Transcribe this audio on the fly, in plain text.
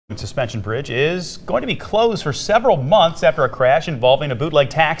Suspension Bridge is going to be closed for several months after a crash involving a bootleg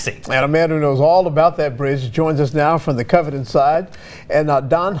taxi. And a man who knows all about that bridge joins us now from the Covington side. And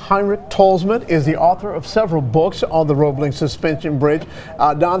Don Heinrich Tolzmann is the author of several books on the Roebling Suspension Bridge.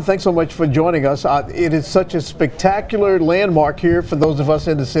 Don, thanks so much for joining us. It is such a spectacular landmark here for those of us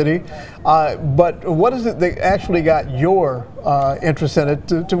in the city. But what is it that actually got your interest in it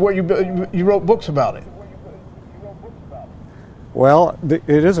to where you wrote books about it? Well, it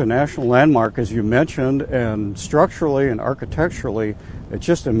is a national landmark, as you mentioned, and structurally and architecturally, it's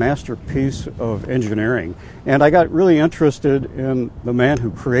just a masterpiece of engineering. And I got really interested in the man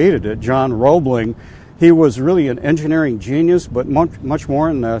who created it, John Roebling. He was really an engineering genius, but much more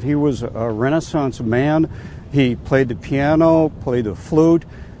than that. He was a Renaissance man. He played the piano, played the flute.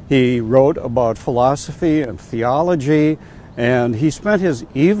 He wrote about philosophy and theology, and he spent his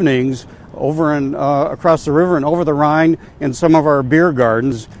evenings over and across the river and over the Rhine in some of our beer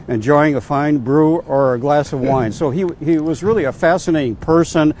gardens, enjoying a fine brew or a glass of wine. So he was really a fascinating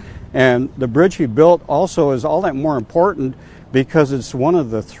person, and the bridge he built also is all that more important because it's one of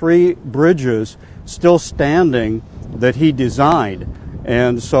the 3 bridges still standing that he designed.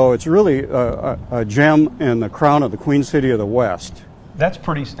 And so it's really a gem in the crown of the Queen City of the West. That's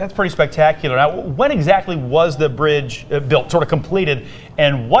pretty spectacular. Now, when exactly was the bridge built, sort of completed,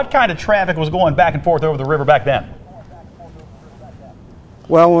 and what kind of traffic was going back and forth over the river back then?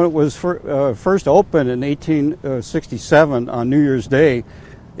 Well, when it was first opened in 1867 on New Year's Day,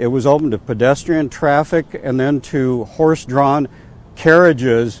 it was open to pedestrian traffic and then to horse-drawn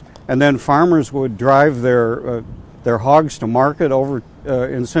carriages, and then farmers would drive their hogs to market over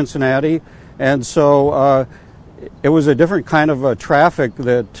in Cincinnati, and so it was a different kind of traffic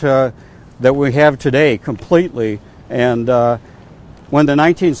that we have today completely. And when the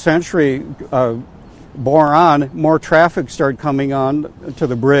 19th century bore on, more traffic started coming on to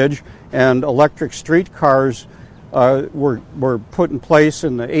the bridge, and electric streetcars were put in place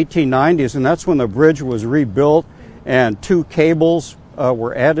in the 1890s, and that's when the bridge was rebuilt, and 2 cables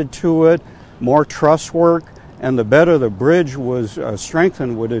were added to it, more truss work, and the bed of the bridge was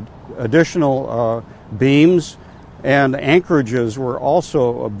strengthened with additional beams, and anchorages were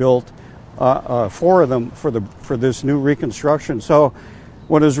also built, 4 of them for this new reconstruction. So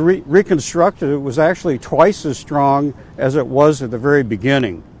when it was reconstructed, it was actually twice as strong as it was at the very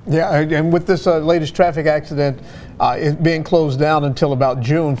beginning. Yeah, and with this latest traffic accident, it being closed down until about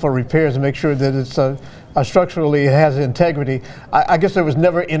June for repairs to make sure that it's structurally it has integrity, I guess there was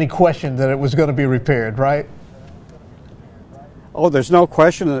never any question that it was going to be repaired, right? Oh, there's no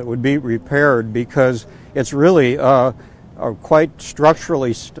question that it would be repaired because it's really quite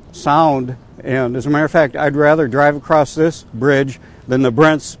structurally sound. And as a matter of fact, I'd rather drive across this bridge than the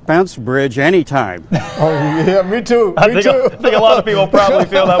Brent Spence Bridge anytime. Oh, yeah, me too. I think a lot of people probably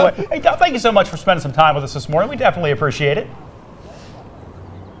feel that way. Hey, Don, thank you so much for spending some time with us this morning. We definitely appreciate it.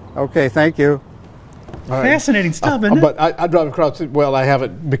 Okay, thank you. Fascinating stuff, isn't it? But I drive across it. Well, I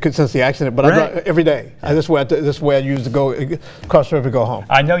haven't because since the accident, but right. I drive every day. This way I use to go across the river to go home.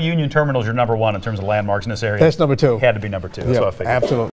 I know Union Terminal is your #1 in terms of landmarks in this area. That's #2. Had to be #2. That's what I figured. Absolutely.